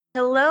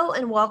Hello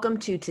and welcome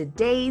to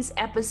today's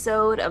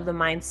episode of the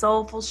Mind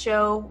Soulful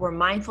Show, where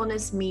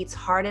mindfulness meets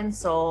heart and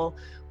soul.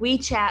 We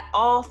chat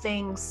all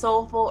things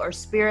soulful or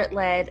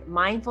spirit-led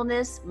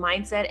mindfulness,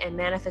 mindset, and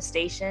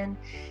manifestation.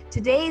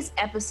 Today's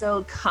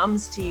episode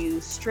comes to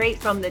you straight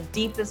from the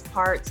deepest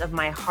parts of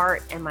my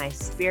heart and my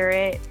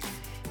spirit.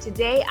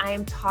 Today, I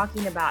am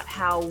talking about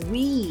how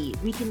we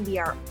can be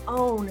our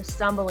own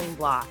stumbling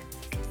block.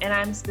 And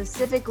I'm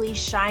specifically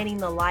shining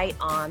the light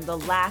on the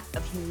lack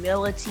of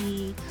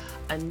humility,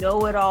 a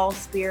know-it-all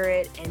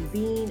spirit, and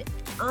being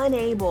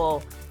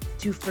unable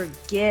to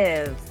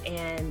forgive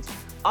and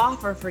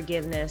offer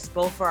forgiveness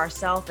both for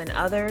ourselves and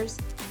others.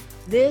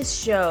 This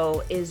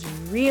show is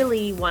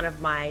really one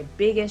of my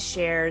biggest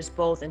shares,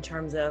 both in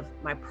terms of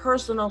my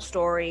personal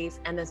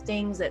stories and the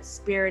things that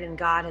Spirit and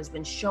God has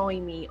been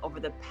showing me over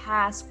the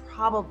past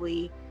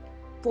probably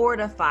 4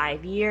 to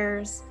 5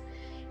 years.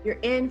 You're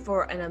in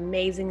for an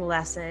amazing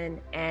lesson,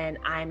 and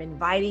I'm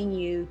inviting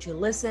you to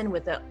listen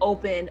with an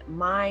open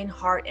mind,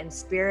 heart, and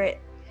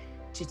spirit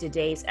to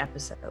today's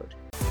episode.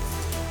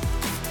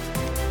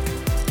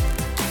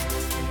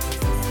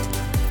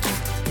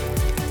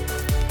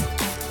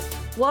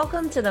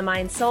 Welcome to the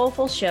Mind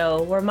Soulful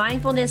Show, where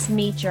mindfulness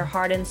meets your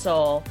heart and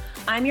soul.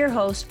 I'm your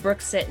host, Brooke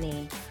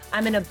Sitney.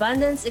 I'm an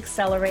abundance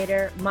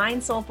accelerator,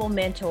 mind soulful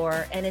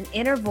mentor, and an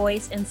inner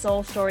voice and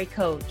soul story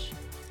coach.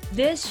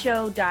 This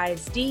show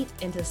dives deep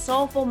into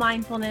soulful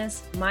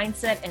mindfulness,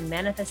 mindset, and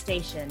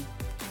manifestation.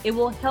 It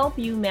will help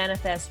you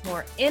manifest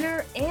more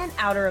inner and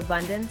outer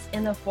abundance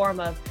in the form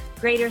of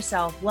greater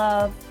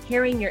self-love,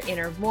 hearing your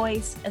inner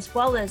voice, as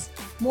well as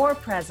more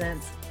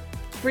presence,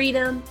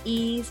 freedom,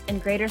 ease,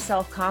 and greater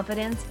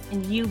self-confidence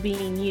in you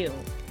being you.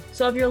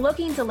 So if you're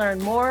looking to learn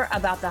more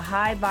about the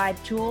high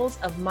vibe tools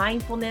of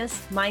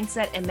mindfulness,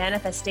 mindset, and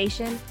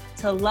manifestation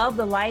to love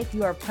the life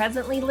you are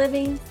presently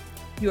living,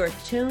 you are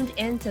tuned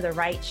into the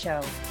right show.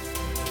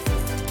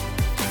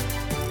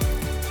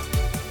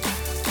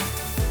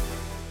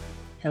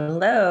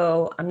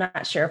 Hello. I'm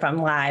not sure if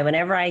I'm live.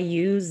 Whenever I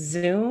use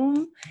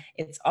Zoom,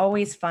 it's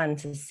always fun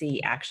to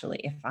see actually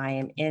if I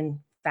am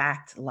in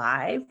fact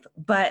live,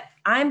 but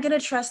I'm going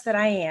to trust that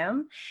I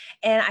am.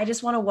 And I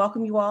just want to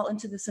welcome you all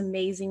into this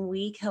amazing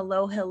week.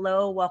 Hello,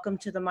 hello. Welcome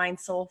to the Mind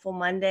Soulful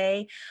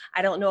Monday.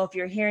 I don't know if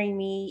you're hearing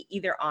me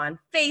either on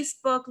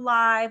Facebook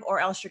Live or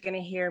else you're going to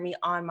hear me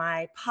on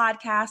my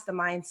podcast, The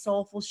Mind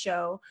Soulful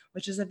Show,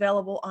 which is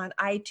available on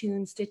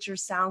iTunes, Stitcher,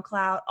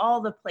 SoundCloud,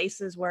 all the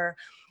places where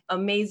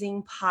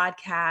amazing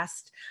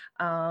podcast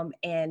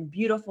and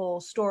beautiful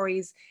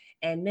stories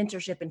and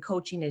mentorship and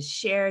coaching is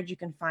shared. You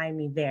can find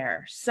me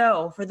there.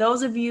 So for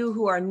those of you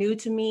who are new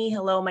to me,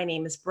 hello, my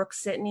name is Brooke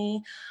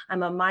Sitney.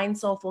 I'm a mind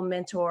soulful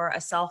mentor, a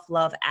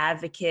self-love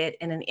advocate,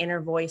 and an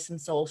inner voice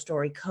and soul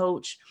story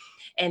coach.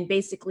 And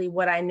basically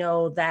what I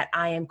know that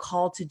I am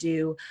called to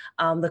do,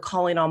 the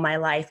calling on my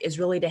life is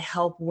really to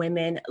help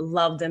women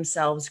love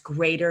themselves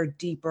greater,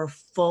 deeper,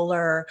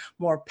 fuller,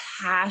 more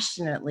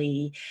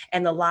passionately,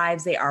 and the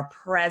lives they are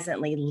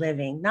presently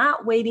living,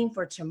 not waiting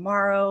for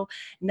tomorrow,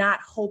 not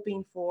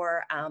hoping for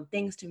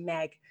things to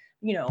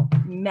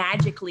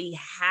magically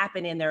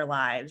happen in their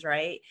lives,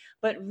 right?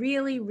 But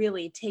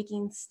really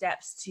taking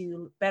steps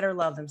to better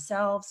love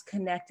themselves,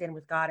 connect in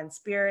with God and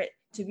spirit,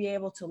 to be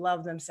able to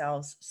love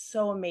themselves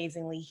so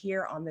amazingly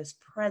here on this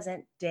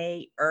present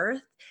day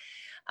earth,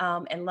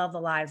 and love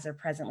the lives they're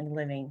presently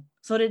living.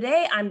 So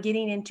today I'm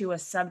getting into a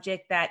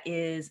subject that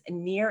is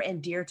near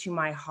and dear to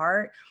my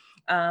heart.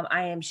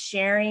 I am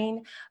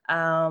sharing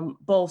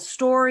both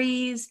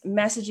stories,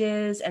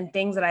 messages, and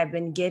things that I've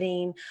been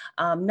getting,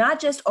 not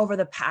just over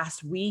the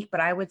past week, but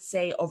I would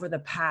say over the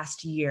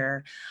past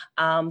year.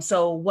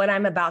 So what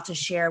I'm about to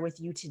share with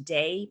you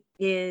today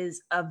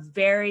is a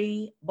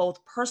very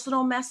both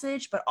personal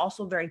message, but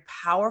also very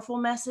powerful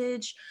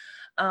message.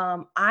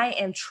 I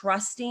am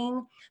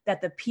trusting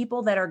that the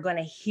people that are going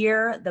to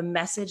hear the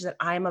message that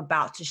I'm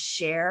about to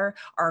share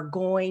are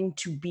going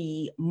to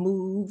be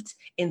moved,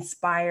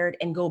 inspired,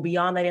 and go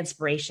beyond that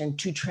inspiration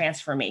to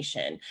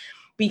transformation.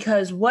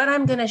 Because what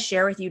I'm going to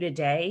share with you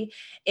today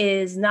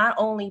is not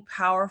only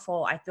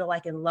powerful, I feel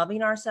like, in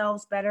loving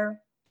ourselves better,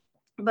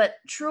 but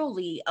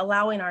truly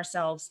allowing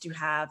ourselves to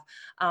have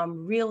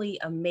really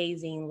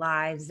amazing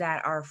lives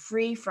that are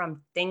free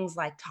from things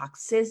like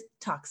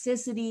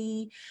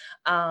toxicity,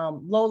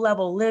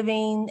 low-level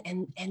living,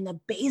 and the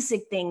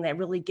basic thing that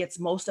really gets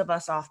most of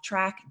us off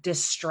track,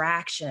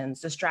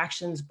 distractions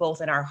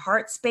both in our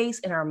heart space,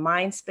 in our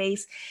mind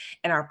space,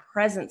 and our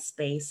present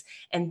space.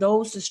 And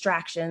those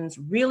distractions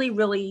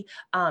really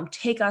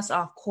take us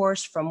off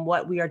course from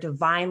what we are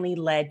divinely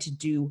led to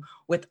do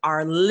with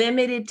our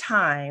limited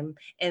time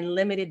and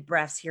limited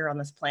breaths here on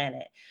this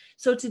planet.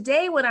 So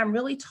today, what I'm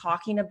really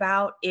talking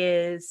about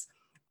is,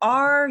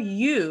 are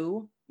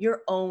you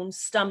your own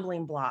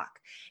stumbling block?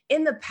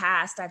 In the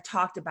past, I've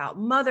talked about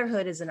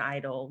motherhood as an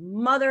idol,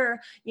 mother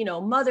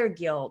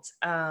guilt,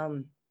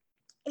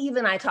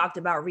 Even I talked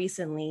about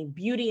recently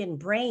beauty and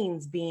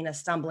brains being a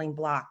stumbling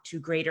block to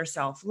greater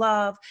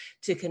self-love,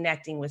 to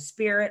connecting with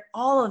spirit,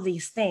 all of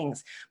these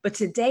things. But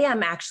today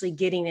I'm actually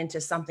getting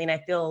into something I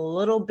feel a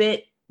little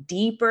bit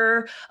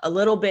deeper, a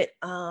little bit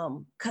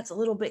cuts a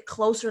little bit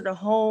closer to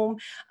home,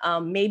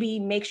 maybe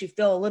makes you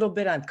feel a little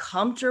bit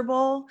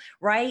uncomfortable,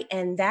 right?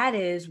 And that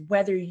is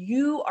whether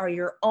you are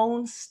your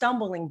own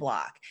stumbling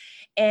block.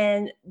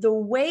 And the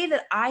way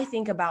that I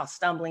think about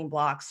stumbling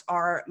blocks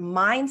are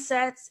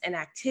mindsets and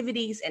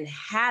activities and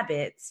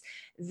habits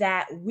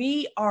that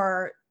we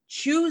are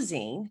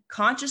choosing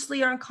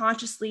consciously or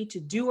unconsciously to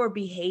do or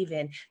behave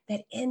in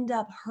that end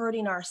up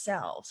hurting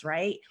ourselves,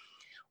 right?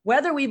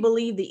 Whether we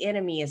believe the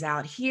enemy is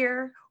out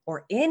here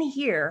or in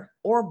here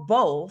or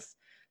both,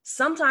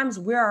 sometimes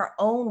we're our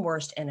own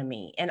worst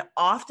enemy. And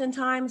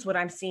oftentimes, what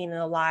I'm seeing in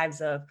the lives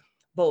of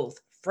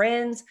both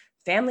friends,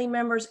 family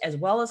members, as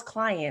well as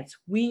clients,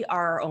 we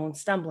are our own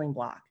stumbling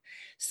block.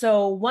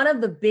 So, one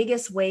of the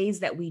biggest ways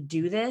that we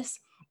do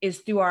this is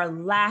through our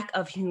lack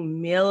of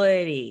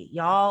humility.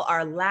 Y'all,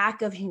 our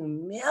lack of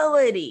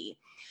humility.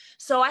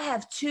 So, I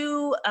have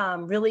two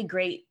really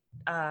great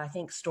I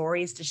think,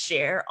 stories to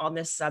share on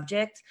this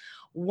subject.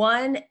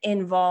 One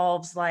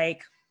involves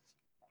like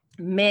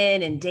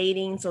men and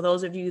dating. So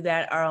those of you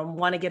that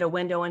want to get a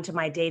window into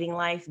my dating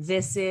life,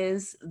 this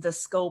is the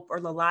scope or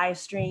the live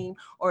stream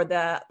or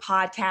the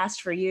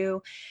podcast for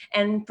you.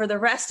 And for the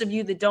rest of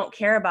you that don't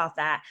care about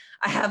that,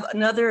 I have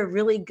another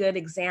really good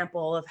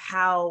example of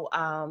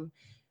how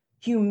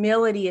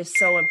humility is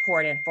so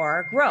important for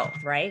our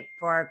growth, right?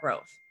 For our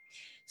growth.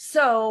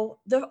 So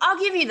I'll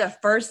give you the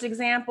first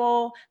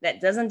example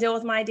that doesn't deal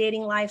with my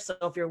dating life. So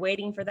if you're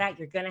waiting for that,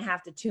 you're going to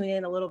have to tune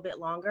in a little bit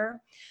longer.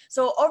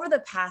 So over the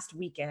past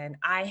weekend,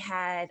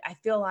 I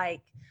feel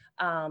like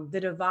the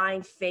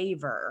divine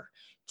favor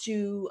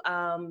to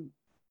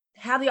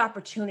have the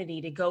opportunity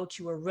to go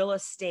to a real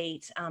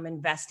estate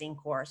investing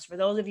course. For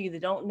those of you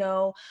that don't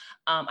know,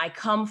 I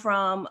come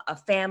from a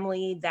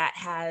family that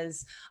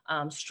has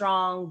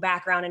strong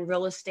background in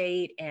real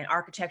estate and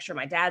architecture.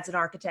 My dad's an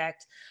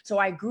architect. So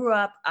I grew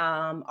up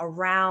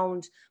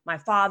around my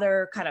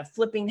father kind of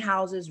flipping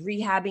houses,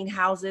 rehabbing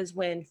houses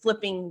when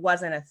flipping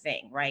wasn't a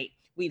thing, right?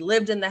 We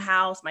lived in the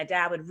house. My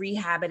dad would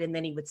rehab it and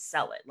then he would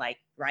sell it, like,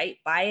 right?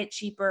 Buy it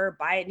cheaper,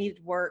 buy it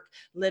needed work,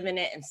 live in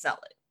it and sell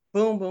it.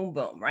 Boom, boom,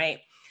 boom,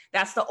 right?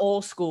 That's the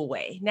old school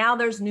way. Now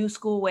there's new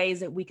school ways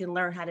that we can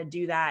learn how to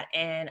do that.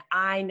 And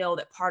I know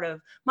that part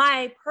of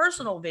my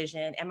personal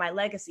vision and my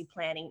legacy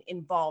planning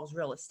involves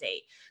real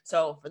estate.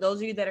 So for those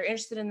of you that are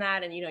interested in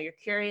that and you're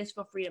curious,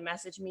 feel free to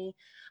message me.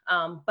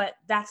 But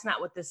that's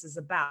not what this is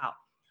about.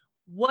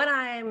 What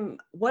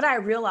I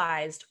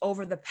realized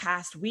over the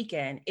past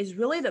weekend is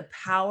really the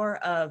power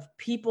of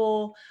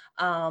people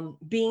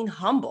being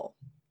humble.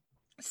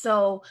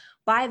 So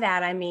by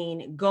that, I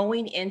mean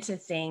going into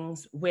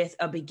things with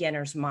a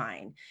beginner's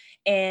mind.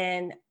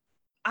 And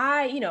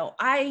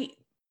I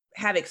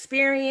have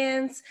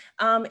experience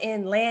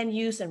in land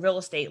use and real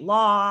estate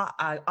law,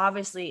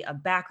 obviously a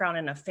background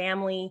in a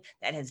family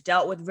that has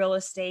dealt with real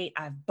estate.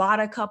 I've bought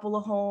a couple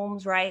of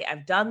homes, right?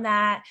 I've done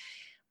that,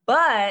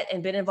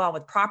 and been involved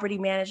with property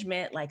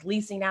management, like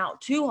leasing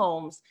out two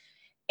homes.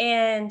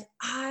 And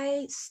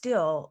I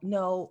still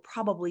know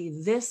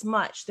probably this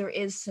much there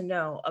is to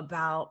know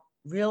about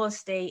real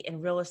estate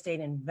and real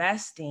estate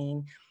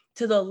investing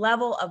to the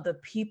level of the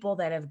people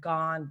that have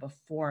gone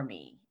before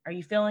me. Are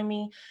you feeling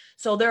me?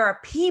 So there are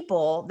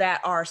people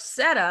that are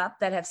set up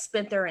that have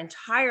spent their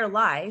entire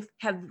life,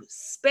 have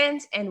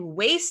spent and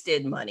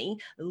wasted money,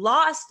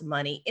 lost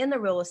money in the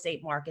real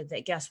estate market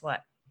that guess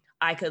what?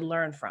 I could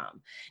learn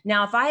from.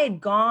 Now, if I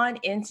had gone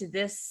into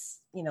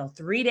this,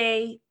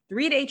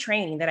 3-day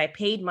training that I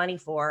paid money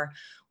for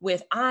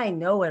with I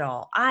know it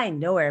all, I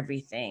know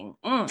everything.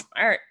 All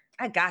right,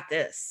 I got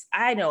this.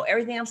 I know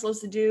everything I'm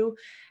supposed to do.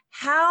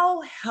 How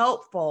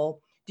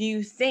helpful do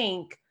you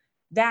think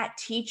that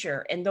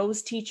teacher and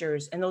those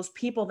teachers and those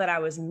people that I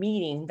was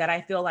meeting that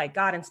I feel like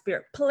God and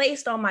Spirit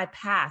placed on my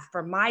path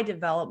for my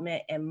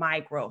development and my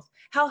growth?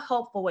 How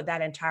helpful would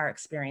that entire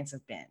experience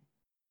have been?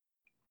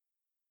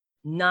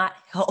 Not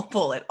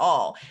helpful at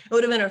all. It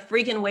would have been a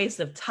freaking waste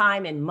of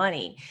time and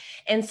money.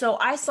 And so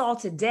I saw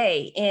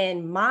today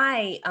in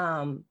my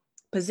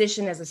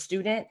position as a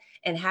student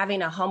and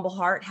having a humble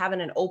heart,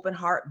 having an open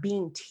heart,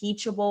 being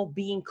teachable,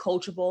 being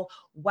coachable.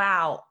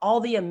 Wow,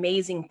 all the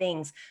amazing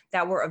things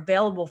that were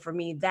available for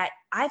me that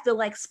I feel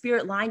like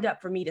Spirit lined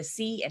up for me to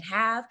see and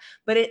have,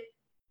 but it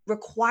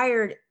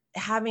required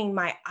having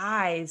my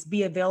eyes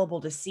be available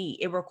to see.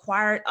 It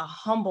required a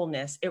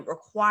humbleness. It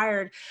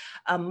required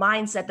a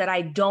mindset that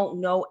I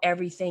don't know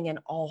everything in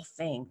all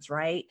things,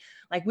 right?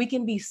 Like we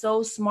can be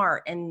so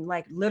smart and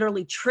like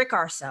literally trick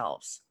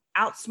ourselves,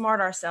 outsmart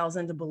ourselves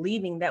into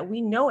believing that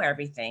we know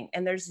everything.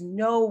 And there's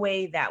no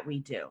way that we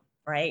do,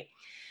 right?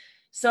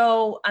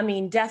 So, I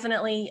mean,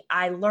 definitely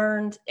I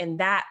learned in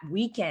that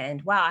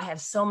weekend, wow, I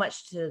have so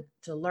much to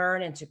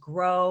learn and to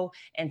grow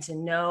and to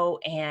know.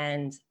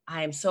 And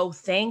I am so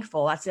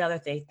thankful. That's the other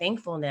thing,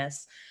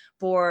 thankfulness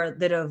for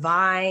the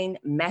divine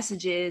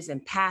messages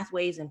and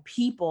pathways and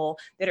people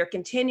that are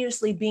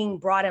continuously being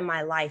brought in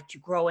my life to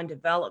grow and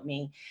develop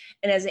me.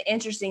 And as an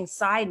interesting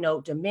side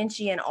note,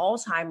 dementia and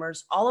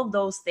Alzheimer's, all of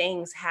those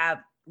things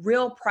have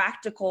real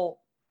practical,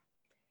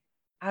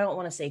 I don't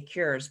want to say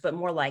cures, but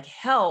more like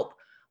help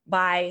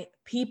by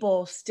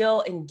people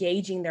still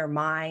engaging their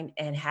mind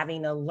and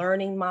having a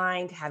learning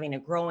mind, having a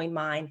growing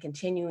mind,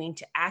 continuing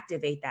to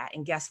activate that.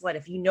 And guess what?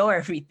 If you know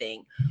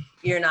everything,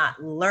 you're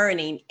not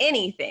learning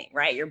anything,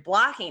 right? You're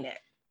blocking it.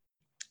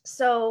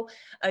 So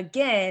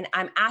again,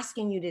 I'm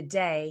asking you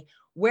today,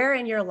 where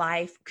in your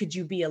life could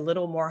you be a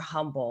little more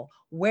humble?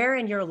 Where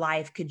in your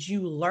life could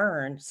you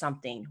learn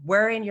something?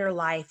 Where in your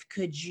life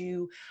could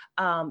you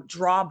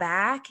draw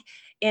back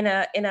in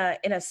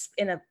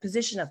a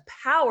position of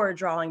power,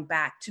 drawing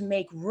back to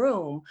make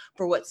room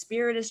for what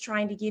Spirit is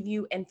trying to give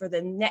you and for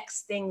the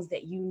next things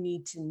that you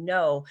need to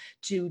know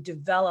to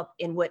develop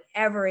in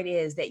whatever it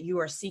is that you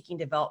are seeking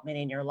development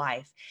in your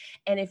life.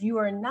 And if you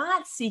are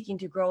not seeking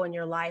to grow in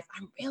your life,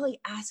 I'm really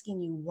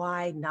asking you,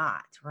 why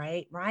not,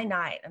 right? Why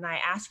not? And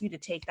I ask you to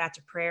take that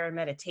to prayer and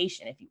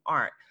meditation if you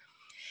aren't.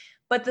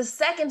 But the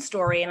second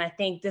story, and I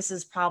think this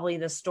is probably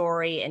the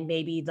story and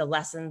maybe the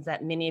lessons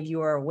that many of you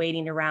are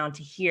waiting around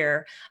to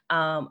hear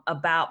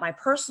about my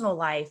personal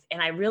life.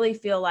 And I really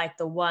feel like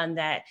the one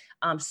that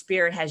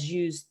Spirit has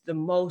used the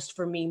most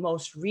for me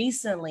most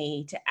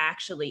recently to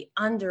actually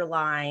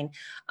underline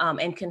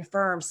and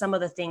confirm some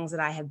of the things that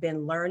I have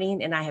been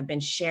learning and I have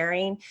been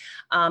sharing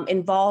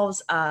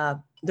involves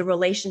the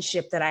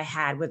relationship that I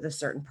had with a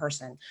certain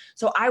person.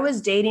 So I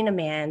was dating a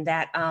man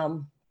that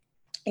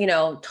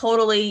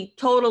totally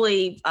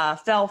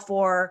fell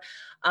for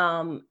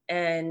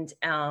and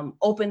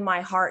opened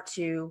my heart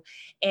to.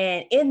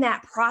 And in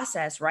that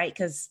process, right,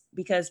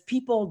 because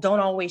people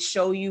don't always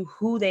show you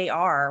who they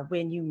are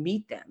when you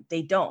meet them.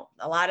 They don't.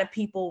 A lot of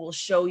people will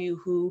show you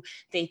who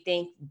they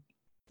think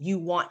you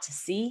want to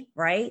see,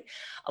 right?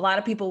 A lot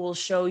of people will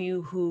show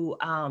you who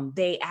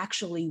they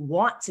actually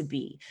want to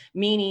be,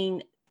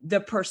 meaning the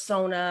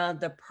persona,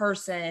 the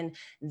person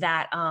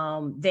that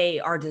they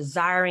are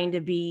desiring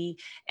to be.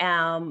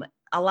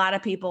 A lot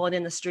of people, and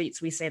in the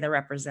streets, we say the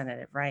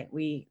representative, right?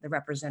 The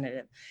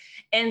representative.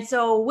 And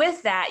so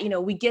with that,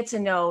 we get to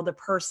know the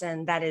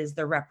person that is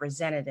the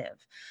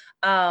representative.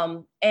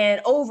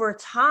 And over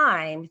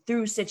time,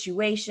 through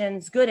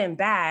situations, good and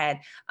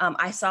bad,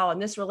 I saw in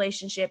this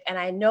relationship, and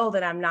I know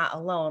that I'm not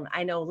alone.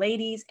 I know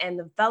ladies and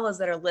the fellas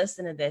that are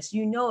listening to this,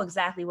 you know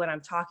exactly what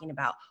I'm talking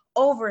about.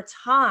 Over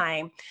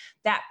time,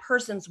 that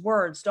person's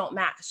words don't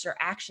match their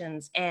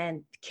actions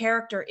and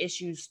character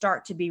issues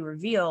start to be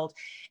revealed.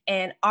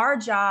 And our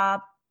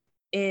job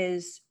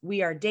is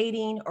we are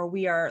dating or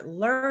we are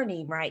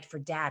learning, right, for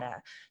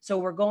data. So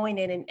we're going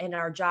in and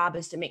our job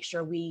is to make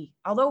sure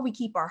although we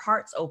keep our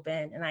hearts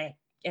open,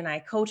 and I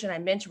coach and I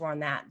mentor on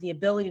that, the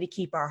ability to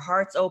keep our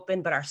hearts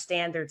open, but our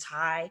standards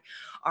high,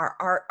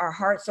 our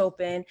hearts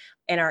open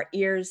and our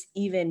ears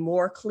even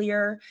more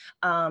clear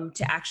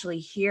to actually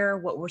hear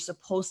what we're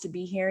supposed to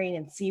be hearing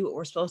and see what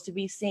we're supposed to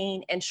be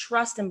seeing, and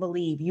trust and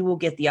believe you will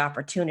get the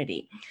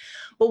opportunity.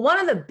 But one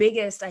of the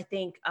biggest, I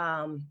think,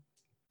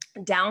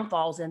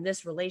 downfalls in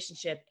this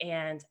relationship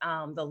and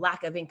the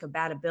lack of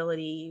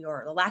incompatibility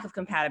or the lack of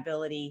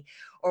compatibility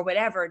or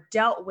whatever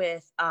dealt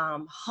with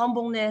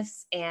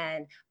humbleness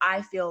and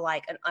I feel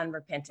like an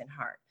unrepentant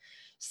heart.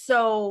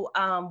 So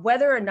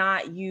whether or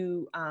not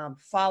you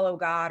follow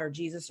God or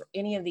Jesus or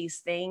any of these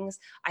things,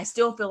 I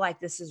still feel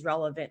like this is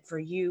relevant for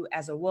you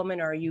as a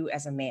woman or you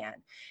as a man,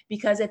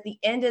 because at the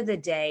end of the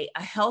day,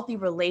 a healthy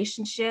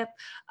relationship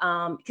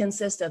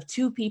consists of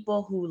two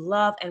people who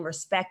love and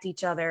respect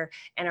each other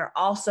and are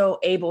also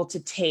able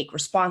to take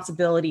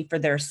responsibility for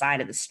their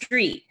side of the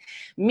street.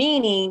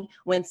 Meaning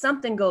when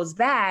something goes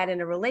bad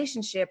in a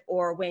relationship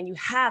or when you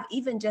have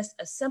even just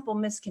a simple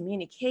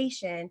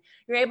miscommunication,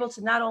 you're able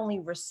to not only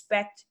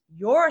respect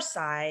your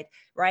side,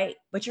 right,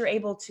 but you're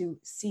able to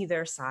see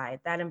their side.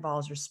 That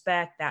involves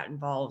respect. That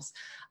involves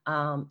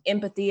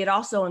empathy. It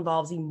also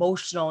involves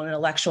emotional and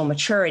intellectual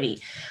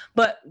maturity.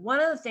 But one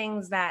of the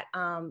things that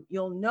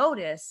you'll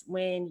notice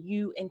when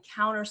you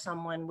encounter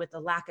someone with a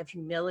lack of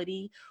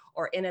humility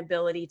or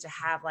inability to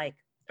have like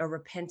a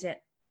repentant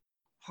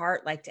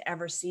heart, like to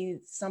ever see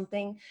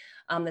something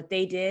that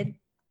they did,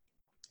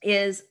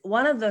 is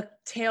one of the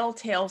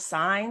telltale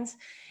signs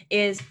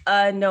is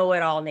a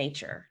know-it-all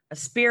nature, a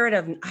spirit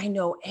of I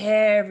know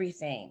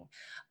everything.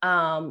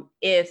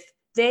 If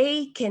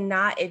they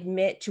cannot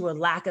admit to a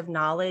lack of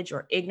knowledge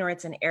or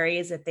ignorance in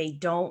areas that they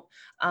don't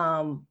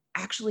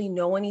actually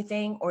know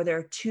anything, or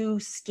they're too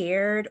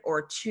scared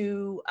or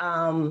too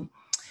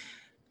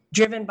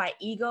driven by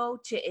ego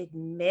to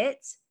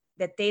admit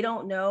that they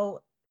don't know,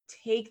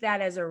 take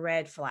that as a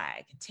red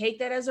flag. Take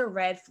that as a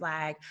red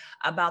flag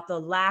about the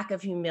lack of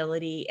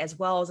humility, as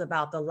well as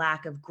about the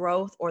lack of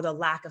growth or the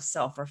lack of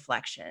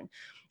self-reflection.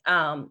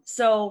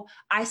 So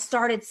I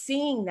started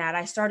seeing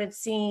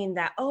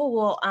that. Oh,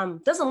 well,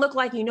 doesn't look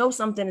like you know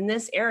something in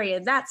this area.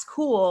 That's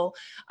cool.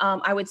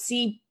 I would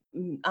see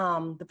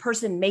the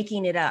person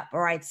making it up,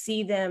 or I'd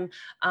see them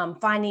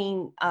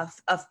finding a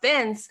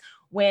offense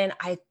when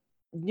I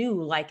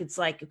knew, like, it's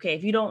like, okay,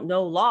 if you don't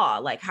know law,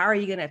 like, how are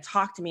you going to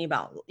talk to me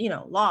about,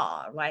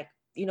 law? Like,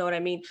 you know what I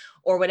mean?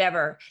 Or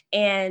whatever.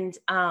 And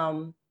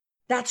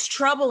that's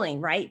troubling,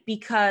 right?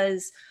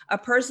 Because a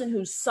person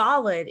who's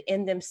solid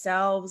in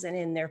themselves and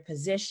in their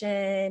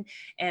position,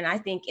 and I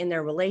think in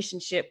their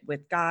relationship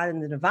with God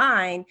and the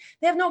divine,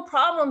 they have no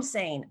problem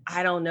saying,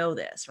 I don't know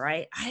this,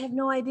 right? I have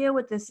no idea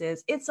what this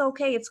is. It's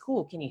okay. It's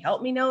cool. Can you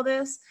help me know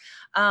this?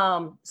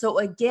 So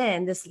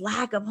again, this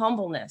lack of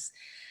humbleness.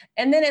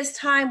 And then as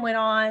time went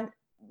on,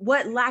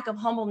 what lack of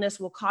humbleness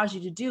will cause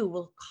you to do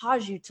will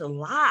cause you to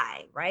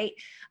lie, right?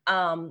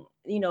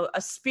 A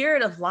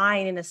spirit of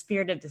lying and a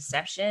spirit of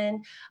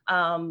deception.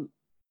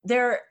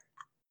 There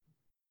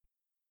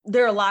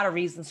are a lot of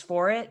reasons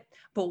for it,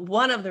 but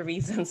one of the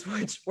reasons,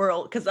 which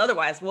we're, because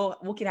otherwise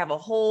we can have a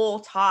whole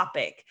talk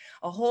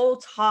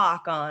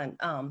on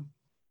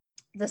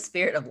the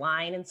spirit of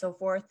lying and so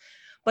forth,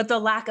 but the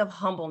lack of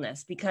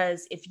humbleness.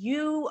 Because if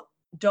you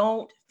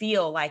don't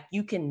feel like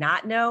you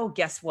cannot know,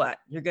 guess what?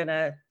 You're going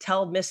to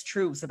tell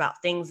mistruths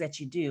about things that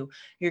you do.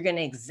 You're going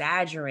to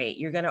exaggerate.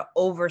 You're going to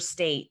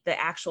overstate the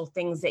actual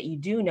things that you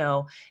do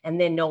know. And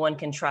then no one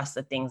can trust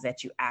the things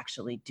that you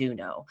actually do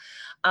know.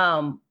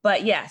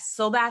 But yes,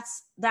 so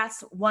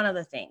that's one of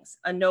the things,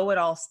 a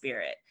know-it-all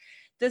spirit.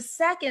 The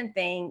second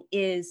thing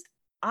is,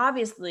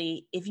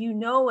 obviously, if you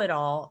know it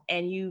all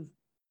and you've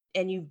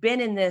been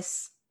in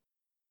this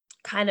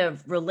kind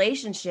of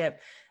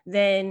relationship,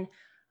 then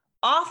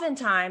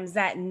oftentimes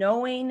that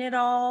knowing it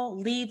all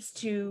leads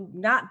to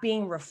not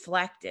being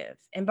reflective.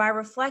 And by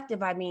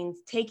reflective, I mean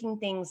taking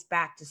things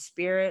back to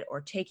spirit, or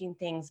taking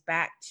things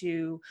back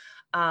to,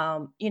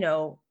 kind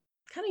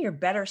of your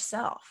better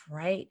self,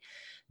 right?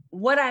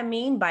 What I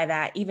mean by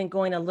that, even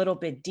going a little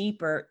bit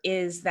deeper,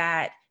 is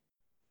that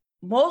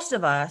most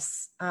of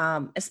us,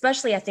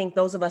 especially I think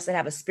those of us that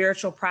have a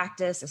spiritual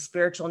practice, a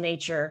spiritual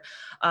nature,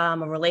 a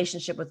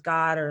relationship with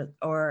God,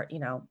 or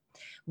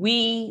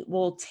we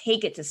will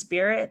take it to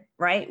spirit,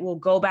 right? We'll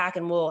go back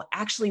and we'll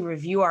actually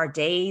review our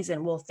days,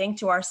 and we'll think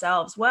to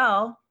ourselves,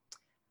 well,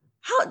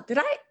 how did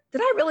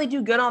I really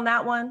do good on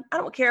that one? I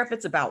don't care if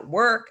it's about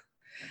work,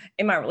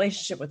 in my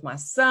relationship with my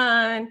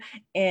son,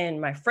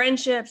 and my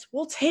friendships.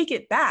 We'll take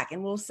it back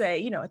and we'll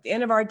say, at the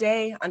end of our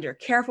day, under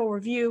careful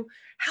review,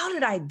 how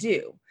did I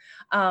do?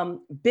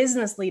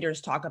 Business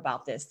leaders talk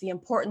about this, the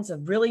importance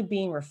of really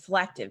being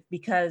reflective,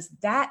 because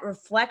that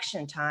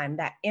reflection time,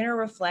 that inner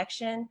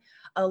reflection,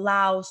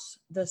 allows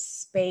the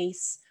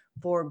space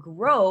for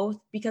growth,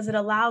 because it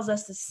allows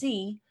us to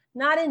see,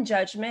 not in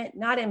judgment,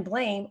 not in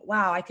blame,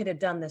 wow, I could have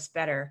done this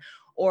better,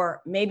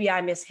 or maybe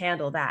I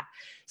mishandled that.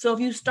 So if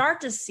you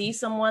start to see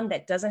someone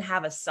that doesn't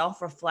have a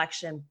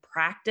self-reflection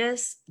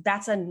practice,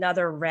 that's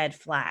another red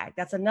flag.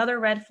 That's another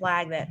red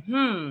flag that,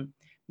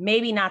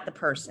 maybe not the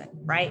person,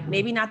 right?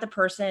 Maybe not the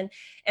person.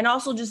 And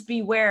also just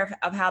beware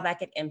of how that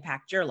could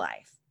impact your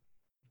life.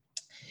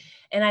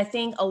 And I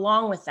think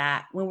along with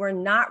that, when we're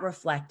not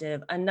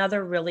reflective,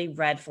 another really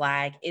red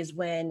flag is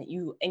when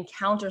you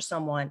encounter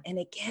someone, and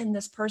again,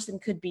 this person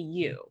could be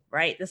you,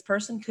 right? This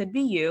person could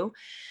be you,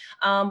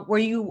 where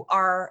you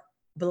are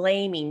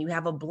blaming, you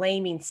have a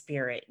blaming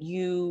spirit.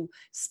 You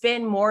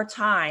spend more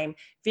time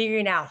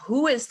figuring out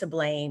who is to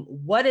blame,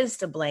 what is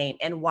to blame,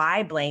 and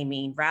why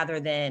blaming,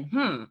 rather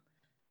than,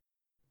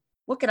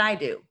 what could I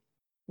do?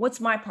 What's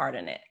my part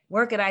in it?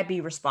 Where could I be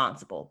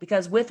responsible?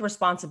 Because with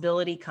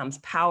responsibility comes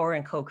power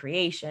and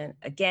co-creation.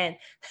 Again,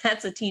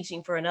 that's a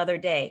teaching for another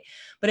day.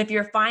 But if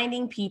you're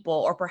finding people,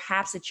 or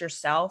perhaps it's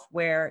yourself,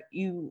 where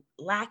you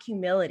lack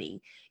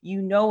humility,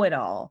 you know it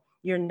all,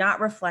 you're not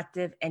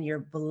reflective, and you're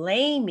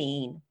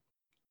blaming,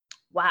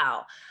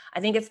 wow, I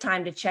think it's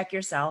time to check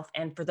yourself.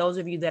 And for those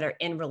of you that are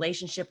in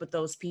relationship with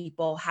those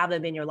people, have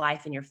them in your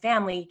life and your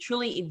family,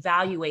 truly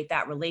evaluate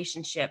that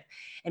relationship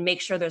and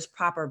make sure there's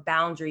proper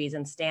boundaries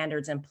and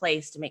standards in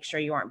place to make sure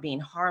you aren't being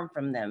harmed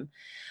from them.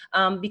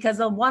 Because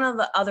one of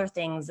the other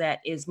things that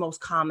is most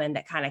common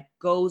that kind of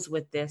goes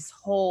with this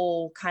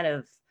whole kind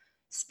of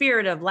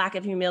spirit of lack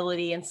of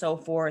humility and so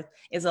forth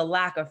is a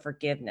lack of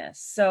forgiveness.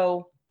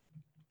 So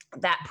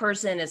that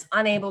person is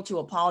unable to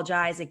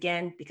apologize,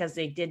 again, because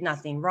they did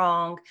nothing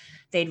wrong.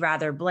 They'd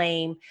rather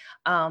blame.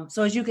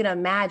 So as you can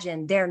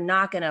imagine, they're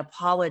not going to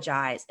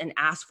apologize and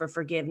ask for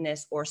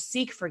forgiveness or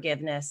seek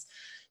forgiveness.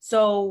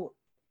 So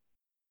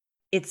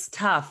it's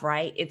tough,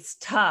 right? It's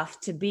tough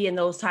to be in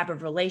those type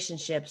of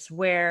relationships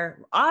where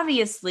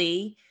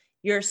obviously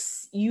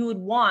you would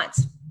want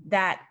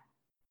that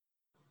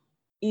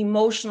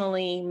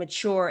emotionally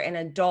mature and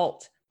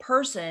adult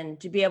person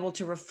to be able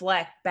to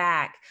reflect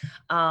back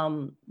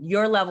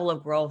your level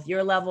of growth,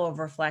 your level of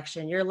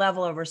reflection, your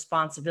level of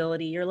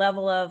responsibility, your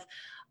level of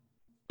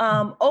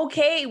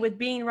okay with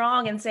being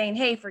wrong and saying,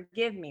 hey,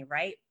 forgive me,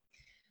 right?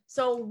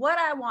 So what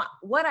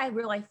I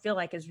really feel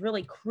like is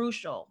really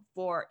crucial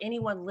for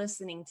anyone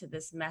listening to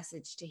this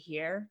message to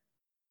hear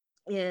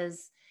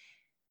is,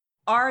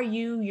 are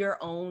you your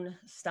own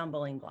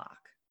stumbling block?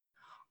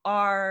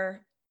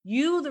 Are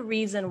you the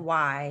reason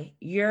why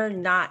you're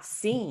not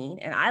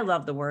seeing, and I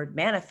love the word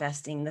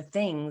manifesting, the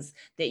things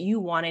that you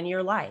want in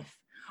your life?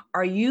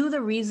 Are you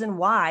the reason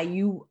why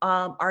you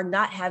are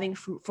not having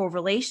fruitful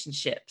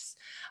relationships?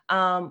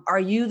 Are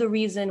you the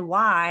reason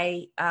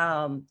why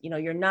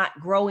you're not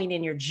growing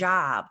in your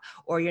job,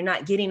 or you're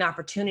not getting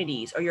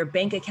opportunities, or your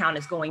bank account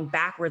is going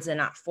backwards and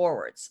not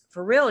forwards?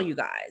 For real, you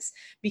guys,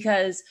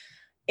 because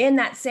in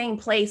that same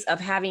place of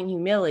having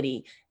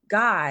humility,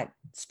 God,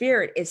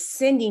 Spirit is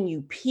sending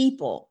you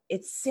people.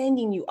 It's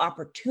sending you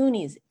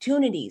opportunities.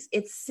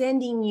 It's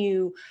sending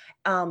you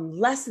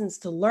lessons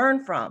to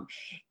learn from.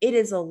 It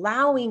is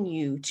allowing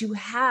you to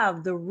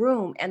have the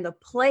room and the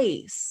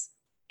place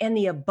and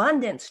the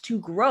abundance to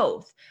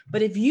growth.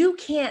 But if you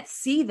can't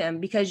see them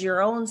because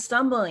your own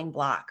stumbling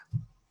block,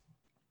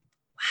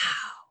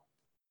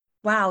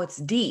 wow, it's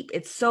deep.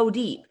 It's so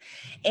deep.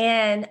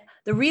 And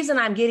the reason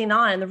I'm getting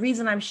on and the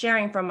reason I'm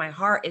sharing from my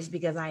heart is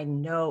because I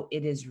know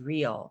it is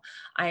real.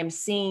 I am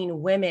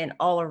seeing women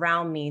all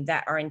around me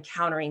that are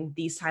encountering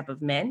these type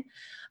of men,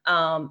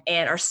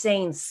 and are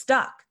staying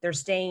stuck. They're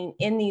staying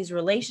in these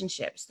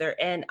relationships.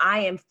 And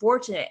I am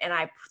fortunate, and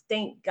I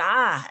thank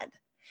God,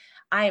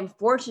 I am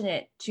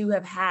fortunate to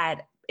have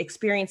had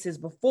experiences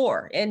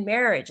before in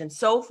marriage and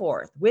so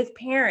forth with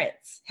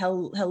parents.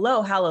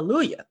 Hello,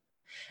 hallelujah,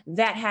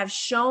 that have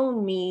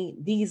shown me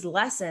these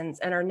lessons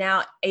and are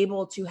now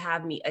able to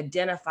have me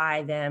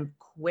identify them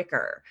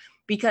quicker,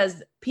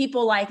 because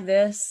people like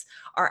this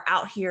are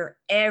out here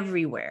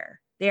everywhere.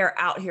 They are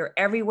out here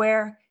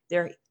everywhere.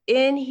 They're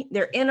in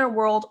their inner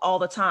world all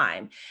the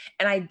time.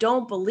 And I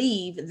don't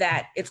believe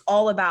that it's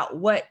all about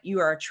what you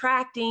are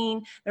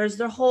attracting. There's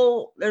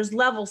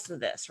levels to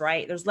this,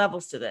 right? There's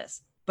levels to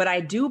this. But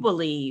I do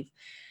believe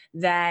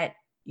that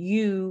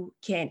you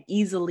can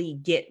easily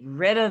get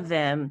rid of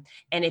them.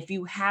 And if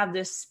you have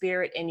this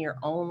spirit in your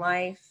own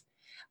life,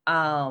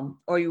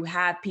 or you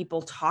have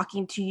people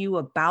talking to you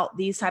about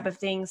these type of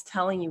things,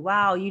 telling you,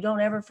 wow, you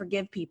don't ever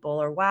forgive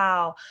people, or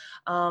wow,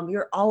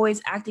 you're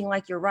always acting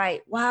like you're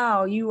right.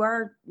 Wow, you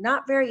are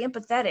not very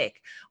empathetic.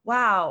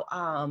 Wow,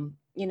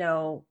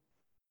 you're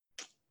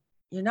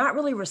not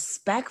really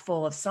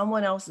respectful of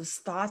someone else's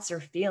thoughts or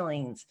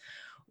feelings.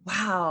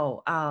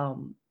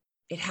 Wow,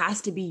 it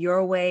has to be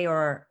your way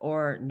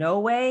or no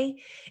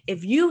way.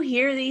 If you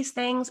hear these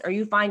things, or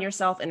you find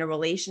yourself in a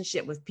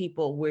relationship with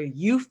people where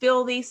you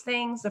feel these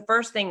things, the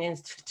first thing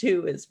is to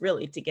do is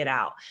really to get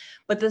out.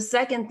 But the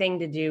second thing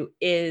to do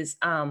is,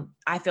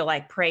 I feel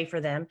like, pray for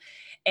them.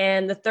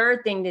 And the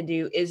third thing to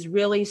do is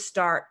really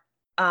start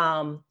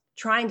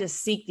trying to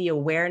seek the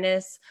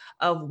awareness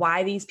of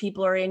why these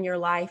people are in your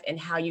life and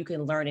how you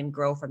can learn and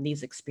grow from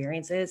these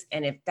experiences.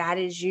 And if that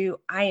is you,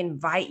 I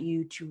invite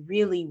you to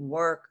really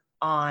work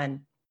on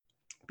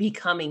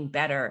becoming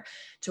better,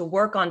 to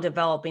work on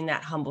developing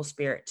that humble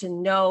spirit, to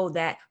know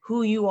that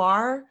who you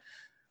are,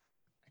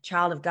 a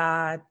child of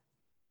God,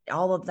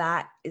 all of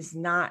that is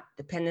not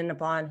dependent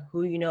upon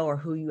who you know or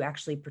who you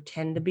actually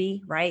pretend to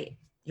be, right?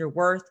 Your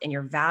worth and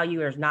your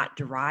value is not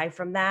derived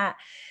from that.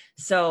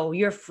 So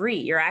you're free.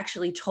 You're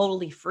actually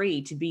totally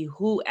free to be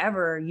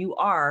whoever you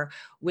are,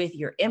 with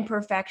your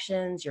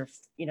imperfections, your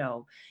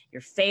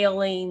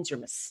failings, your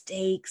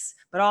mistakes,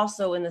 but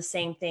also in the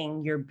same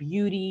thing, your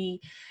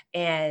beauty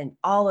and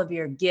all of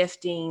your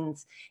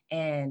giftings,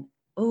 and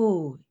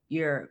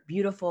your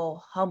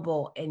beautiful,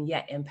 humble, and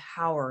yet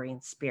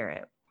empowering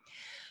spirit.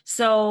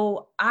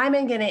 So I'm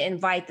going to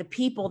invite the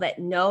people that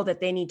know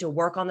that they need to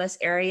work on this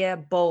area,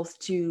 both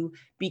to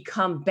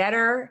become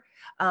better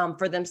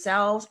for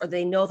themselves, or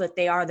they know that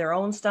they are their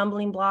own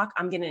stumbling block.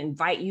 I'm going to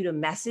invite you to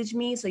message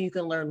me so you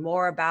can learn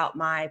more about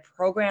my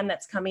program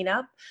that's coming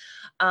up,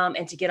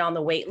 and to get on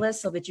the wait list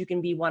so that you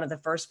can be one of the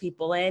first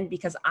people in,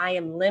 because I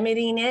am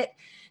limiting it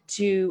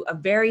to a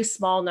very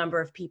small number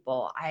of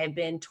people. I have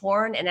been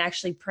torn and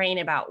actually praying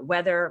about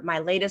whether my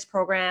latest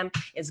program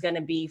is going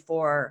to be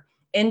for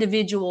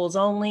individuals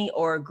only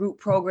or a group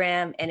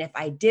program. And if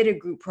I did a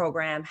group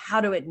program,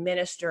 how to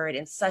administer it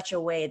in such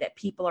a way that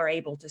people are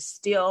able to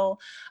still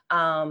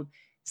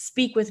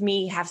speak with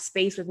me, have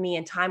space with me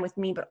and time with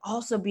me, but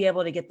also be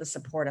able to get the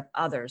support of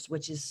others,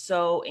 which is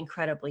so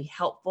incredibly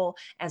helpful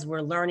as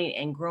we're learning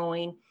and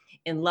growing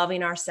in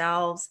loving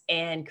ourselves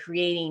and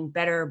creating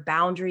better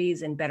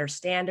boundaries and better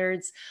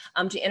standards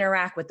to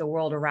interact with the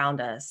world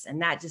around us.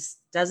 And that just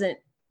doesn't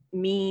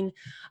mean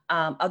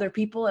other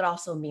people, it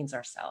also means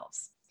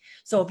ourselves.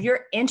 So if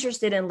you're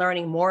interested in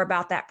learning more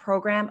about that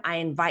program, I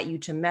invite you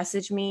to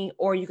message me,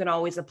 or you can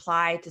always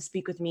apply to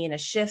speak with me in a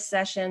shift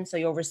session. So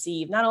you'll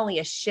receive not only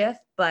a shift,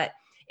 but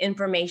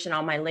information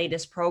on my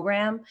latest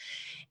program.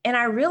 And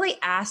I really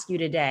ask you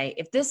today,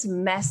 if this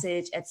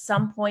message at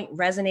some point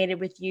resonated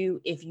with you,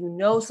 if you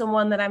know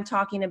someone that I'm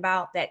talking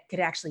about that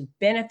could actually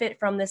benefit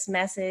from this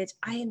message,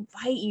 I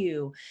invite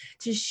you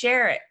to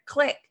share it.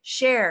 Click,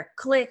 share,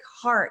 click,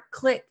 heart,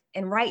 click,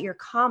 and write your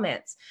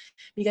comments,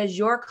 because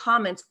your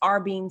comments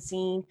are being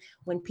seen.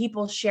 When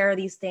people share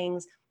these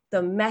things,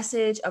 the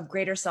message of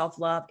greater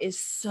self-love is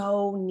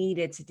so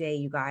needed today,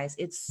 you guys.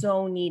 It's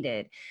so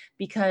needed,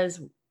 because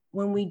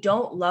when we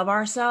don't love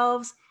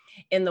ourselves,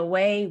 in the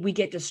way we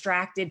get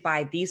distracted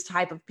by these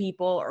type of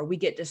people, or we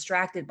get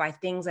distracted by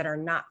things that are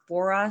not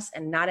for us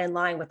and not in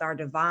line with our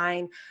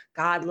divine,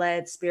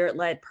 God-led,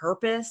 spirit-led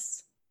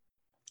purpose.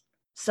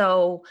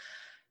 So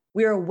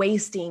we're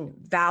wasting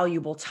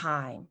valuable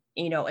time,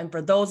 and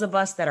for those of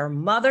us that are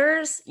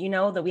mothers,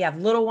 that we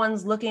have little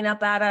ones looking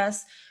up at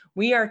us,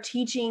 we are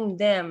teaching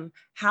them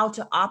how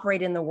to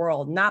operate in the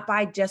world, not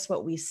by just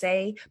what we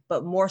say,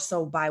 but more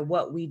so by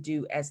what we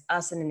do as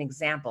us and an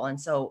example. And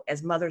so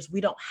as mothers,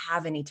 we don't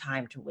have any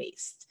time to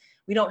waste.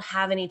 We don't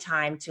have any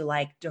time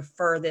to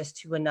defer this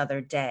to another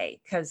day,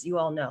 because you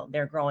all know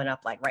they're growing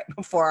up right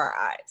before our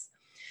eyes.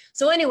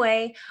 So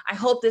anyway, I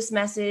hope this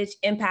message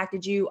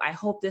impacted you. I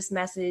hope this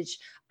message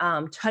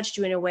touched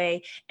you in a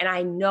way. And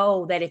I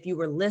know that if you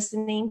were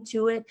listening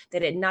to it,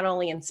 that it not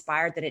only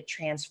inspired, that it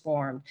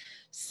transformed.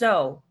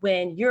 So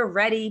when you're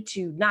ready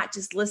to not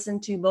just listen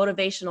to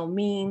motivational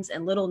memes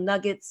and little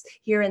nuggets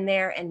here and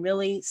there and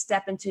really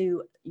step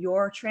into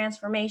your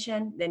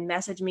transformation, then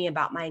message me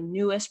about my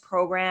newest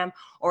program,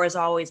 or as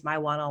always, my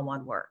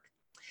one-on-one work.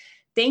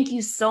 Thank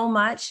you so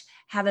much.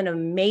 Have an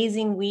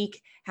amazing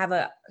week. Have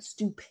a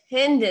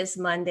stupendous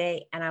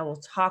Monday, and I will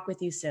talk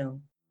with you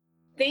soon.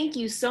 Thank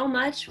you so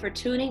much for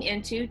tuning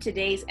into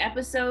today's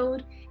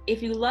episode.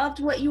 If you loved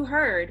what you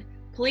heard,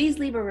 please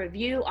leave a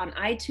review on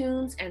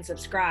iTunes and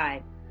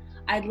subscribe.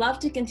 I'd love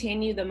to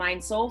continue the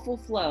Mind Soulful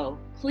flow.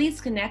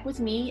 Please connect with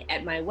me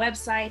at my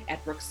website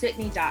at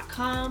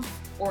brookesitney.com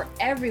or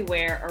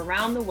everywhere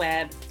around the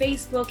web,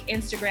 Facebook,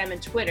 Instagram,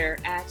 and Twitter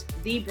at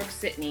The Brooke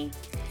Sitney.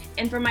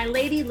 And for my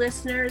lady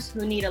listeners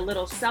who need a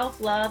little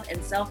self-love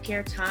and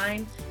self-care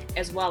time,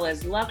 as well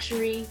as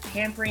luxury,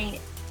 pampering,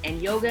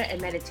 and yoga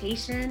and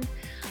meditation,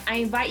 I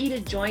invite you to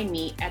join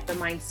me at the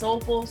Mind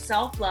Soulful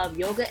Self-Love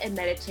Yoga and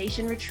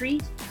Meditation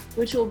Retreat,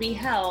 which will be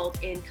held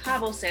in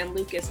Cabo San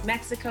Lucas,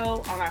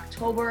 Mexico on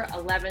October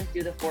 11th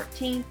through the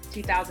 14th,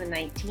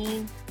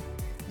 2019.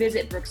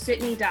 Visit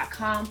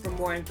brookesitney.com for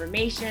more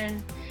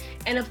information.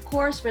 And of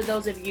course, for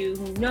those of you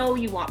who know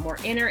you want more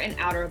inner and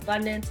outer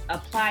abundance,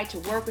 apply to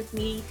work with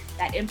me.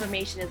 That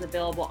information is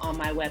available on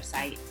my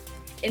website.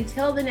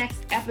 Until the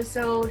next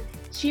episode,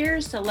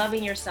 cheers to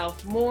loving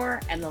yourself more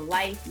and the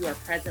life you are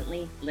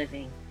presently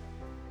living.